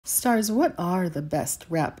Stars, what are the best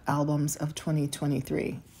rap albums of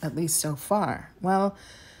 2023, at least so far? Well,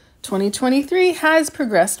 2023 has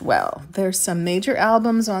progressed well. There's some major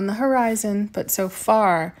albums on the horizon, but so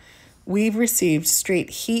far, we've received straight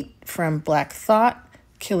heat from Black Thought,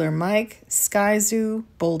 Killer Mike, Skyzoo,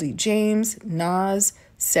 Boldy James, Nas,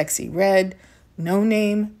 Sexy Red, No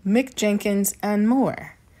Name, Mick Jenkins, and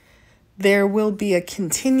more. There will be a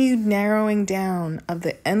continued narrowing down of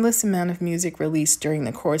the endless amount of music released during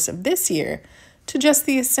the course of this year to just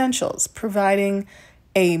the essentials, providing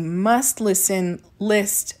a must-listen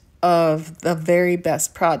list of the very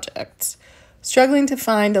best projects. Struggling to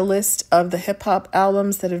find a list of the hip-hop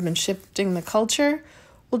albums that have been shifting the culture?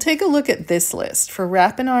 We'll take a look at this list for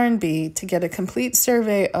rap and R&B to get a complete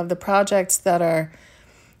survey of the projects that are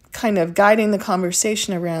kind of guiding the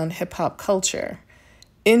conversation around hip-hop culture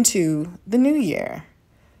into the new year.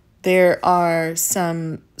 There are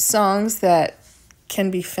some songs that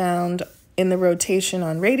can be found in the rotation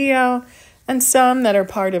on radio and some that are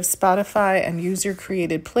part of Spotify and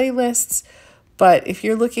user-created playlists. But if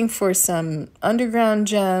you're looking for some underground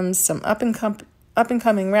gems, some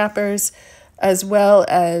up-and-coming rappers, as well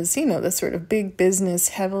as, the sort of big business,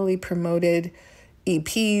 heavily promoted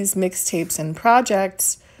EPs, mixtapes, and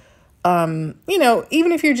projects,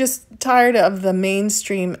 even if you're just tired of the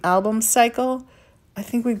mainstream album cycle, I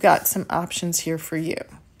think we've got some options here for you.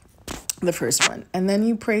 The first one, And Then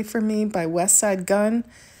You Pray For Me by Westside Gunn.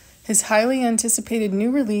 His highly anticipated new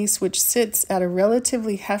release, which sits at a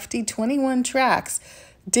relatively hefty 21 tracks,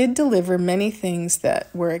 did deliver many things that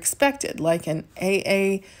were expected, like an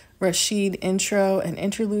A.A. Rashid intro, an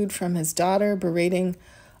interlude from his daughter berating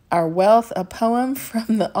our wealth, a poem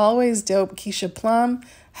from the always dope Keisha Plum,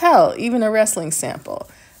 hell, even a wrestling sample.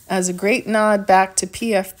 As a great nod back to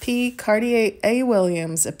PFP, Cartier A.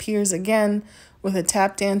 Williams appears again with a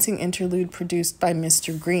tap dancing interlude produced by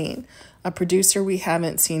Mr. Green, a producer we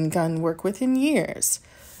haven't seen Gunn work with in years.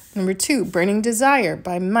 Number 2, Burning Desire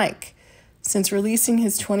by Mike. Since releasing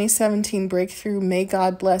his 2017 breakthrough May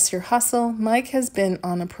God Bless Your Hustle, Mike has been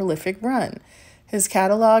on a prolific run. His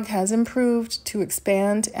catalog has improved to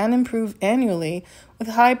expand and improve annually with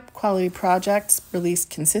high-quality projects released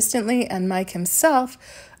consistently and Mike himself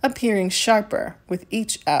appearing sharper with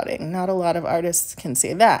each outing. Not a lot of artists can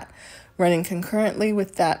say that. Running concurrently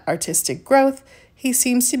with that artistic growth, he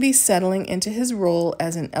seems to be settling into his role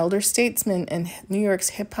as an elder statesman in New York's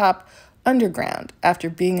hip-hop underground.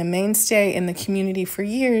 After being a mainstay in the community for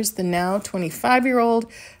years, the now 25-year-old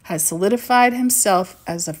has solidified himself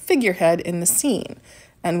as a figurehead in the scene.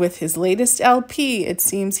 And with his latest LP, it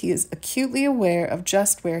seems he is acutely aware of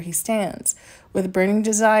just where he stands. With Burning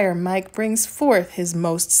Desire, Mike brings forth his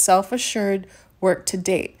most self-assured work to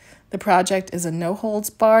date. The project is a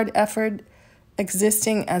no-holds-barred effort,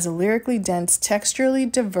 existing as a lyrically dense, texturally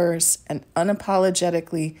diverse, and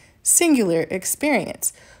unapologetically singular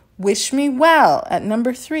experience. Wish Me Well at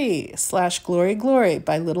number 3, /Glory Glory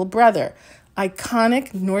by Little Brother.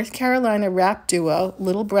 Iconic North Carolina rap duo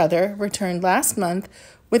Little Brother returned last month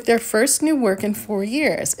with their first new work in 4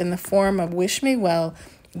 years in the form of Wish Me Well,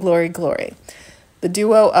 Glory Glory. The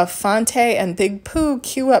duo of Phonte and Big Pooh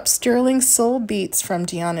cue up sterling soul beats from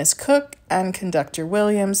Deonis Cook and Conductor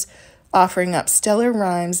Williams, offering up stellar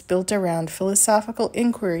rhymes built around philosophical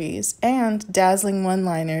inquiries and dazzling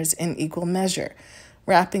one-liners in equal measure.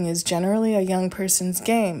 Rapping is generally a young person's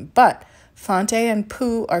game, but Phonte and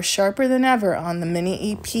Pooh are sharper than ever on the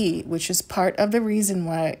mini EP, which is part of the reason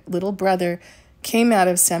why Little Brother came out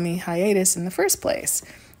of semi-hiatus in the first place.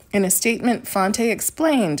 In a statement, Phonte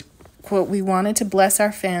explained, quote, "We wanted to bless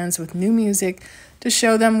our fans with new music to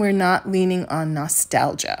show them we're not leaning on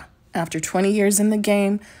nostalgia. After 20 years in the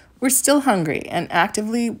game, we're still hungry and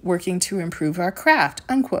actively working to improve our craft,"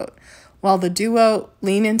 unquote. While the duo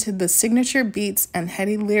lean into the signature beats and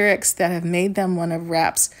heady lyrics that have made them one of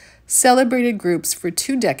rap's celebrated groups for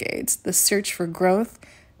 2 decades, the search for growth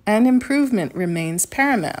and improvement remains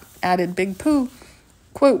paramount, added Big Pooh.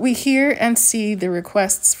 Quote, "We hear and see the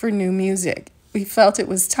requests for new music. We felt it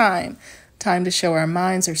was time to show our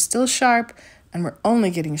minds are still sharp and we're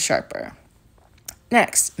only getting sharper."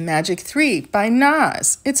 Next, Magic 3 by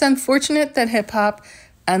Nas. It's unfortunate that hip-hop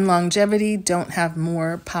and longevity don't have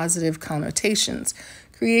more positive connotations,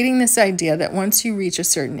 creating this idea that once you reach a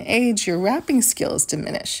certain age, your rapping skills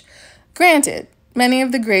diminish. Granted, many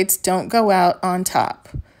of the greats don't go out on top.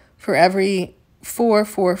 For every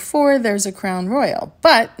 444, there's a crown royal.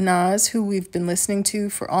 But Nas, who we've been listening to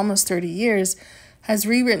for almost 30 years, has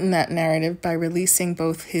rewritten that narrative by releasing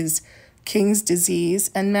both his King's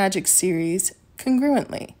Disease and Magic series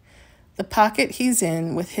congruently. The pocket he's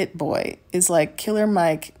in with Hit Boy is like Killer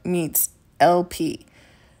Mike meets LP.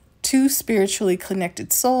 two spiritually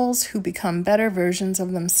connected souls who become better versions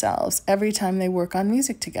of themselves every time they work on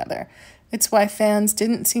music together. It's why fans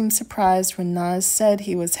didn't seem surprised when Nas said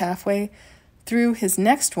he was halfway through his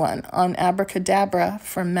next one on Abracadabra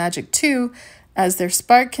from Magic 2, as their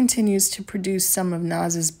spark continues to produce some of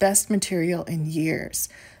Nas's best material in years.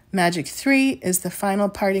 Magic 3 is the final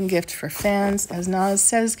parting gift for fans as Nas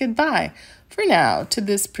says goodbye, for now, to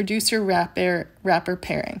this producer-rapper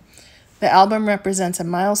pairing. The album represents a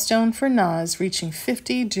milestone for Nas, reaching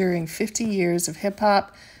 50 during 50 years of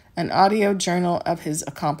hip-hop, an audio journal of his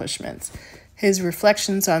accomplishments. His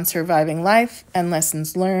reflections on surviving life and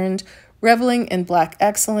lessons learned, reveling in Black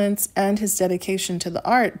excellence, and his dedication to the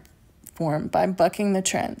art form by bucking the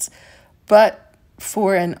trends. But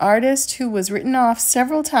for an artist who was written off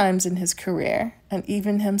several times in his career, and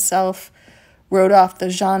even himself wrote off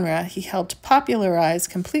the genre he helped popularize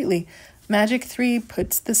completely, Magic 3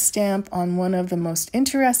 puts the stamp on one of the most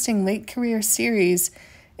interesting late-career series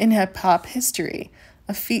in hip-hop history,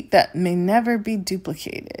 a feat that may never be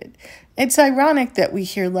duplicated. It's ironic that we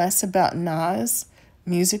hear less about Nas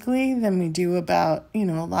musically than we do about, a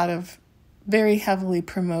lot of very heavily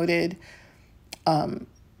promoted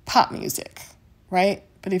pop music, right?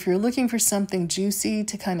 But if you're looking for something juicy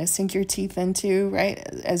to kind of sink your teeth into, right,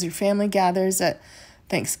 as your family gathers at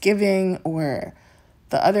Thanksgiving or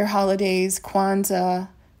the other holidays, Kwanzaa,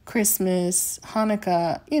 Christmas,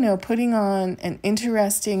 Hanukkah, putting on an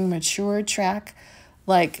interesting, mature track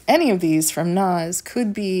like any of these from Nas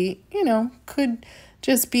could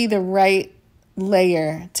just be the right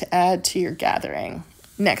layer to add to your gathering.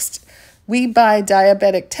 Next, We Buy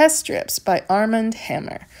Diabetic Test Strips by Armand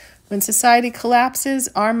Hammer. When society collapses,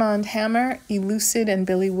 Armand Hammer, Elucid and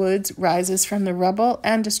Billy Woods rises from the rubble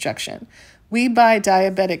and destruction. We Buy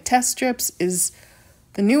Diabetic Test Strips is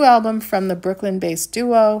the new album from the Brooklyn-based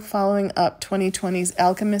duo, following up 2020's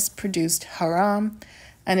Alchemist-produced Haram,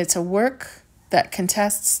 and it's a work that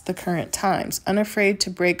contests the current times, unafraid to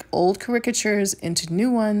break old caricatures into new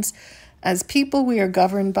ones. As people, we are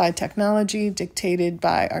governed by technology dictated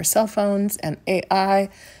by our cell phones and AI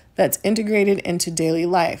that's integrated into daily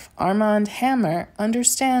life. Armand Hammer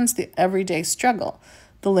understands the everyday struggle,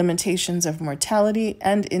 the limitations of mortality,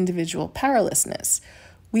 and individual powerlessness.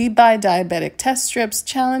 We Buy Diabetic Test Strips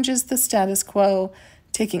challenges the status quo,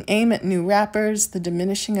 taking aim at new rappers, the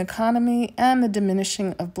diminishing economy, and the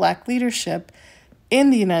diminishing of Black leadership in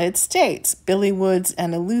the United States. Billy Woods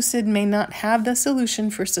and Elucid may not have the solution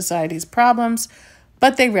for society's problems,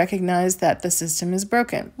 but they recognize that the system is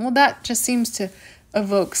broken. Well, that just seems to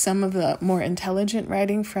evoke some of the more intelligent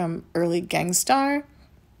writing from early Gang Starr.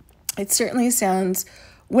 It certainly sounds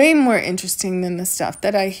way more interesting than the stuff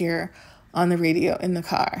that I hear on the radio in the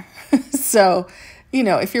car. So,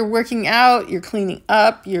 if you're working out, you're cleaning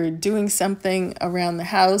up, you're doing something around the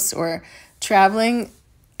house or traveling,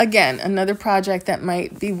 again, another project that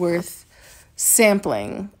might be worth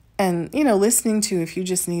sampling and, listening to if you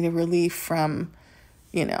just need a relief from,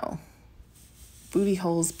 booty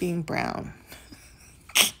holes being brown.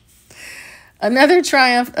 Another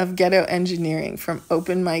triumph of ghetto engineering from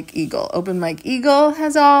Open Mike Eagle. Open Mike Eagle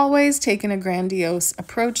has always taken a grandiose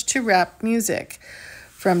approach to rap music.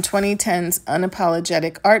 From 2010's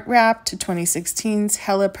Unapologetic Art Rap to 2016's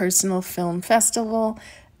Hella Personal Film Festival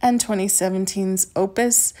and 2017's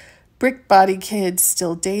Opus, Brick Body Kids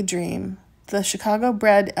Still Daydream. The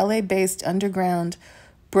Chicago-bred, LA-based underground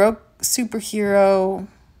broke superhero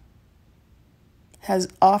has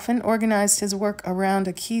often organized his work around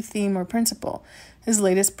a key theme or principle. His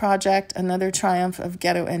latest project, another triumph of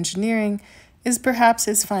ghetto engineering, is perhaps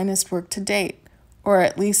his finest work to date, or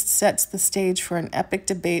at least sets the stage for an epic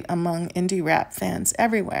debate among indie rap fans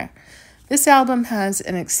everywhere. This album has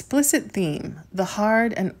an explicit theme, the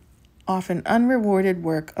hard and often unrewarded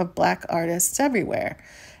work of Black artists everywhere,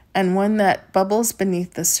 and one that bubbles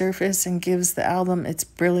beneath the surface and gives the album its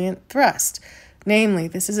brilliant thrust. Namely,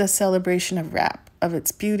 this is a celebration of rap, of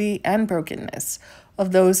its beauty and brokenness,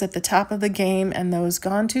 of those at the top of the game and those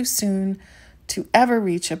gone too soon to ever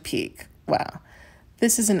reach a peak. Wow.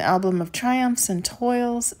 This is an album of triumphs and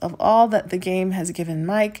toils, of all that the game has given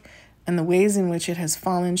Mike and the ways in which it has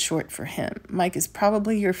fallen short for him. Mike is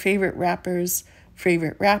probably your favorite rapper's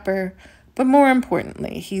favorite rapper, but more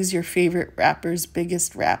importantly, he's your favorite rapper's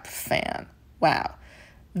biggest rap fan. Wow.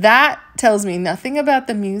 That tells me nothing about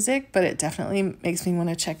the music, but it definitely makes me want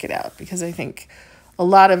to check it out because I think a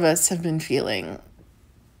lot of us have been feeling,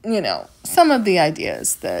 some of the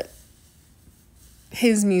ideas that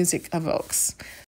his music evokes.